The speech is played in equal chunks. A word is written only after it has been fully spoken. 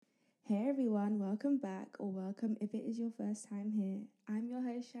Hey everyone, welcome back, or welcome if it is your first time here. I'm your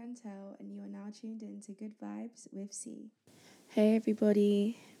host Chantelle, and you are now tuned in to Good Vibes with C. Hey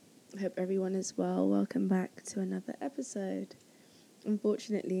everybody, hope everyone is well. Welcome back to another episode.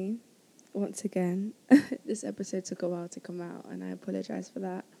 Unfortunately, once again, this episode took a while to come out, and I apologize for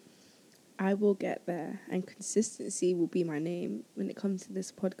that. I will get there, and consistency will be my name when it comes to this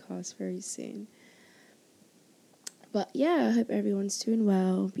podcast very soon. But yeah, I hope everyone's doing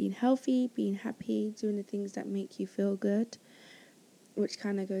well, being healthy, being happy, doing the things that make you feel good, which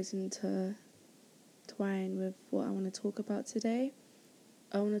kind of goes into twine with what I want to talk about today.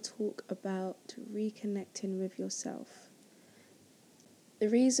 I want to talk about reconnecting with yourself. The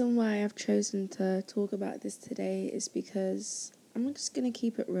reason why I've chosen to talk about this today is because I'm just going to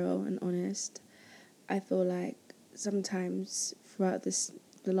keep it real and honest. I feel like sometimes throughout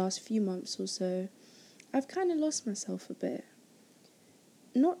the last few months or so, I've kind of lost myself a bit.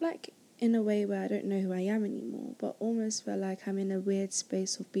 Not like in a way where I don't know who I am anymore, but almost where like I'm in a weird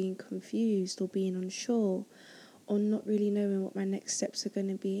space of being confused or being unsure or not really knowing what my next steps are going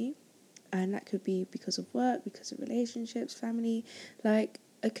to be. And that could be because of work, because of relationships, family. Like,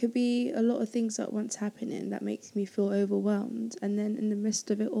 it could be a lot of things at once happening that makes me feel overwhelmed. And then in the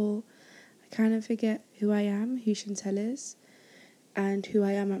midst of it all, I kind of forget who I am, who Chantelle is, and who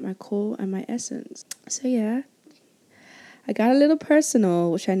I am at my core and my essence. So yeah, I got a little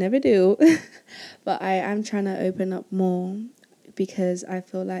personal, which I never do, but I am trying to open up more because I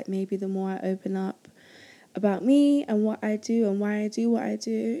feel like maybe the more I open up about me and what I do and why I do what I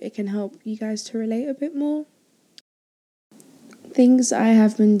do, it can help you guys to relate a bit more. Things I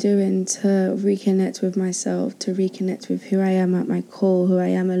have been doing to reconnect with myself, to reconnect with who I am at my core, who I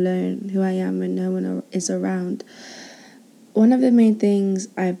am alone, who I am when no one is around. One of the main things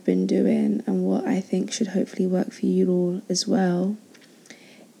I've been doing, and what I think should hopefully work for you all as well,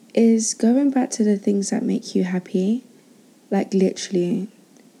 is going back to the things that make you happy. Like literally.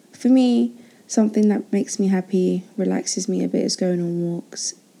 For me, something that makes me happy, relaxes me a bit, is going on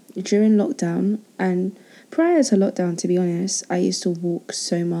walks. During lockdown, and prior to lockdown, to be honest, I used to walk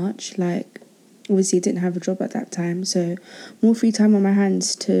so much. Like, obviously didn't have a job at that time, so more free time on my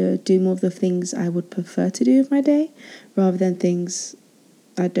hands to do more of the things I would prefer to do with my day rather than things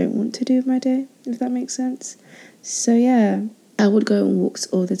I don't want to do with my day, if that makes sense. So yeah, I would go on walks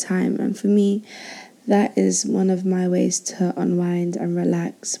all the time, and for me, that is one of my ways to unwind and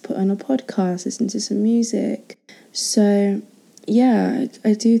relax. Put on a podcast, listen to some music. So yeah,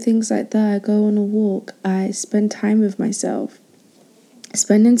 I do things like that. I go on a walk, I spend time with myself.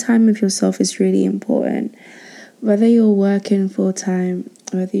 Spending time with yourself is really important. Whether you're working full time,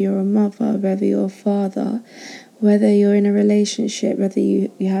 whether you're a mother, whether you're a father, whether you're in a relationship, whether you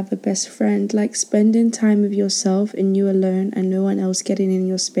have a best friend, like spending time with yourself and you alone and no one else getting in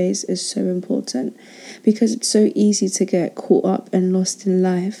your space is so important, because it's so easy to get caught up and lost in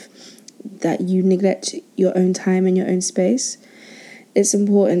life that you neglect your own time and your own space. It's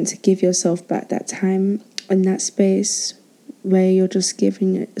important to give yourself back that time and that space where you're just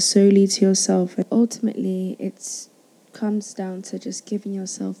giving it solely to yourself. And ultimately, it comes down to just giving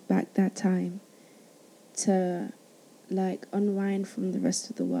yourself back that time to like unwind from the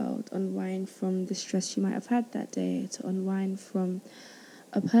rest of the world, unwind from the stress you might have had that day, to unwind from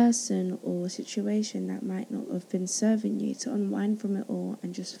a person or a situation that might not have been serving you, to unwind from it all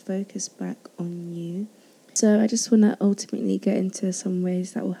and just focus back on you. So I just want to ultimately get into some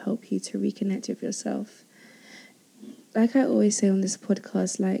ways that will help you to reconnect with yourself. Like I always say on this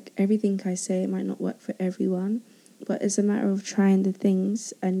podcast, like everything I say might not work for everyone, but it's a matter of trying the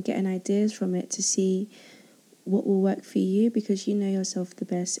things and getting ideas from it to see what will work for you, because you know yourself the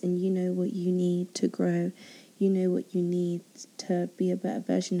best and you know what you need to grow. You know what you need to be a better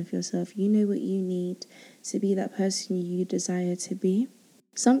version of yourself. You know what you need to be that person you desire to be.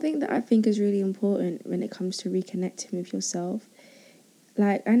 Something that I think is really important when it comes to reconnecting with yourself,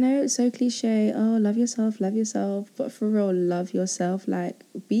 like, I know it's so cliche, oh, love yourself, but for real, love yourself. Like,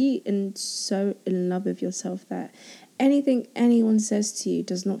 so in love with yourself that anything anyone says to you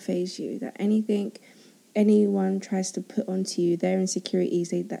does not faze you, that anything anyone tries to put onto you, their insecurities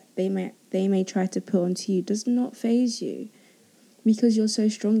that they may try to put onto you, does not faze you, because you're so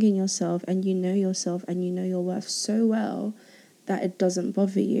strong in yourself and you know your worth so well that it doesn't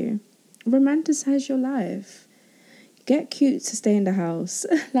bother you. Romanticize your life. Get cute to stay in the house.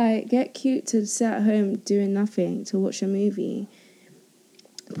 Like, get cute to sit at home doing nothing, to watch a movie.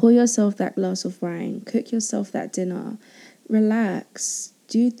 Pour yourself that glass of wine. Cook yourself that dinner. Relax.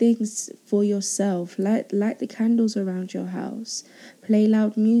 Do things for yourself. Light the candles around your house. Play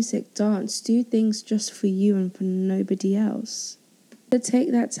loud music. Dance. Do things just for you and for nobody else. To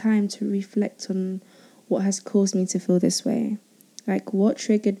take that time to reflect on what has caused me to feel this way. Like, what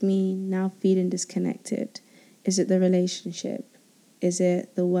triggered me now feeling disconnected? Is it the relationship? Is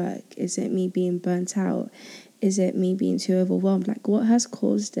it the work? Is it me being burnt out? Is it me being too overwhelmed? Like, what has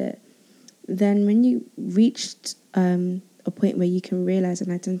caused it? Then when you reached a point where you can realize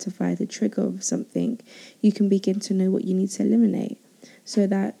and identify the trigger of something, you can begin to know what you need to eliminate so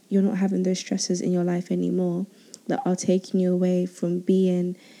that you're not having those stresses in your life anymore that are taking you away from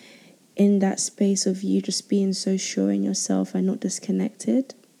being in that space of you just being so sure in yourself and not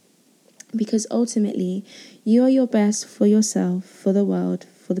disconnected. Because ultimately, you are your best for yourself, for the world,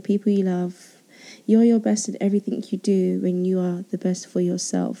 for the people you love. You're your best at everything you do when you are the best for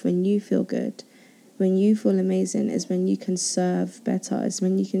yourself, when you feel good. When you feel amazing is when you can serve better, is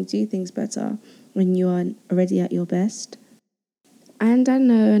when you can do things better, when you are already at your best. And I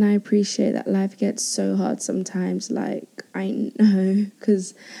know and I appreciate that life gets so hard sometimes. Like, I know,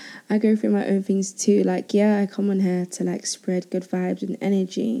 because I go through my own things too. Like, yeah, I come on here to like spread good vibes and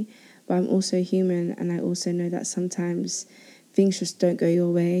energy, but I'm also human, and I also know that sometimes things just don't go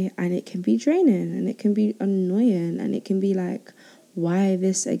your way, and it can be draining, and it can be annoying, and it can be like, why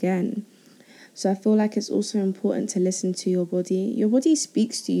this again? So I feel like it's also important to listen to your body. Your body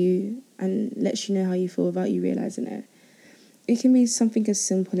speaks to you and lets you know how you feel without you realizing it. It can be something as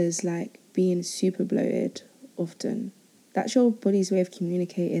simple as like being super bloated often. That's your body's way of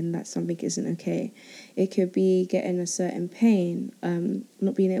communicating that something isn't okay. It could be getting a certain pain,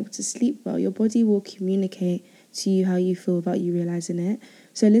 not being able to sleep well. Your body will communicate to you how you feel without you realizing it.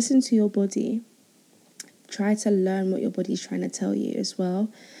 So listen to your body. Try to learn what your body's trying to tell you as well.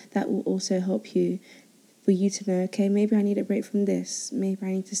 That will also help you for you to know, okay, maybe I need a break from this. Maybe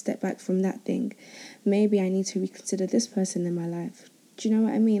I need to step back from that thing. Maybe I need to reconsider this person in my life. Do you know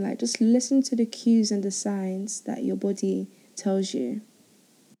what I mean? Like, just listen to the cues and the signs that your body tells you.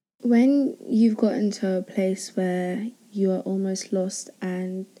 When you've gotten to a place where you are almost lost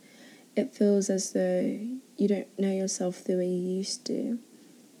and it feels as though you don't know yourself the way you used to,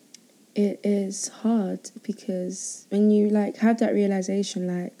 it is hard because when you like have that realization,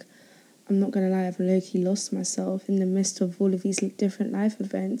 like, I'm not gonna lie, I've low-key lost myself in the midst of all of these different life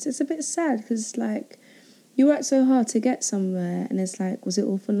events. It's a bit sad because it's like you worked so hard to get somewhere, and it's like, was it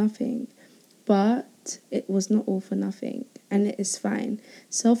all for nothing? But it was not all for nothing, and it is fine.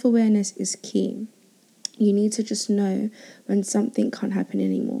 Self-awareness is key. You need to just know when something can't happen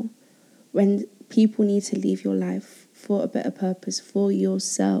anymore, when people need to leave your life for a better purpose, for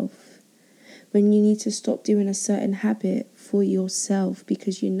yourself. When you need to stop doing a certain habit for yourself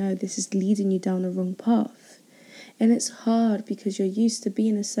because you know this is leading you down the wrong path. And it's hard because you're used to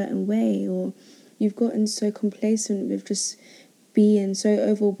being a certain way, or you've gotten so complacent with just being so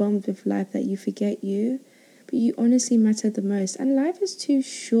overwhelmed with life that you forget you. But you honestly matter the most. And life is too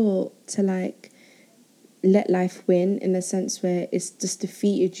short to like let life win in a sense where it's just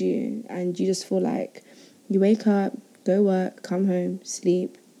defeated you and you just feel like you wake up, go work, come home,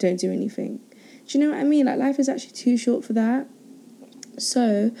 sleep, don't do anything. Do you know what I mean? Like, life is actually too short for that.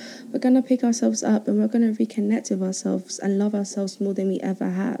 So we're going to pick ourselves up and we're going to reconnect with ourselves and love ourselves more than we ever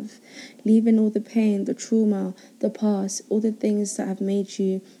have. Leaving all the pain, the trauma, the past, all the things that have made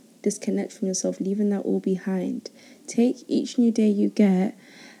you disconnect from yourself, leaving that all behind. Take each new day you get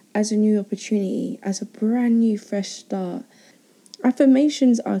as a new opportunity, as a brand new fresh start.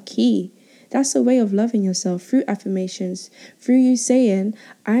 Affirmations are key. That's a way of loving yourself through affirmations, through you saying,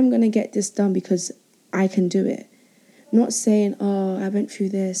 I'm going to get this done because I can do it. Not saying, oh, I went through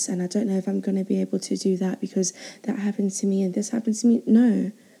this and I don't know if I'm going to be able to do that because that happened to me and this happened to me.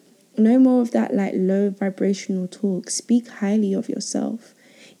 No. No more of that like low vibrational talk. Speak highly of yourself.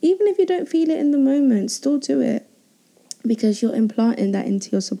 Even if you don't feel it in the moment, still do it. Because you're implanting that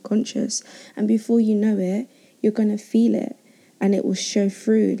into your subconscious. And before you know it, you're going to feel it. And it will show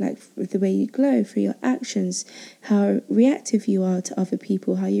through, like with the way you glow, through your actions, how reactive you are to other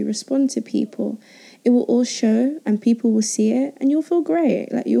people, how you respond to people. It will all show and people will see it and you'll feel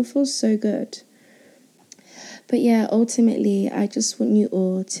great. Like, you'll feel so good. But yeah, ultimately, I just want you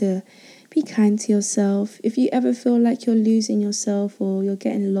all to be kind to yourself. If you ever feel like you're losing yourself or you're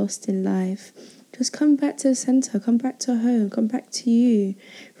getting lost in life, just come back to the center, come back to home, come back to you.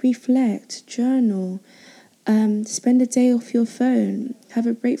 Reflect, journal. Spend a day off your phone, have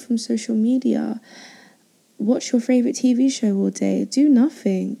a break from social media, watch your favorite TV show all day, do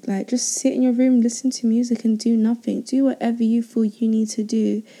nothing. Like, just sit in your room, listen to music and do nothing. Do whatever you feel you need to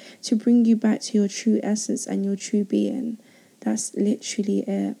do to bring you back to your true essence and your true being. That's literally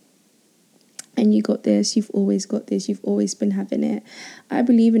it. And you got this, you've always got this, you've always been having it. I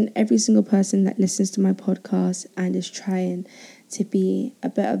believe in every single person that listens to my podcast and is trying to be a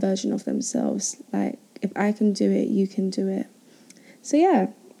better version of themselves. Like, if I can do it, you can do it. So yeah,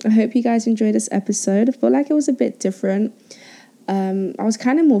 I hope you guys enjoyed this episode. I feel like it was a bit different. I was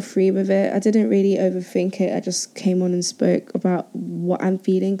kind of more free with it. I didn't really overthink it. I just came on and spoke about what I'm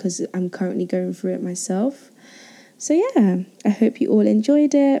feeling because I'm currently going through it myself. So yeah, I hope you all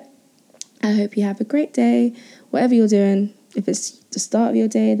enjoyed it. I hope you have a great day, whatever you're doing. If it's the start of your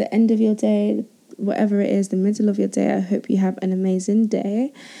day, the end of your day, whatever it is, the middle of your day, I hope you have an amazing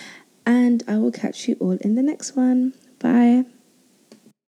day. And I will catch you all in the next one. Bye.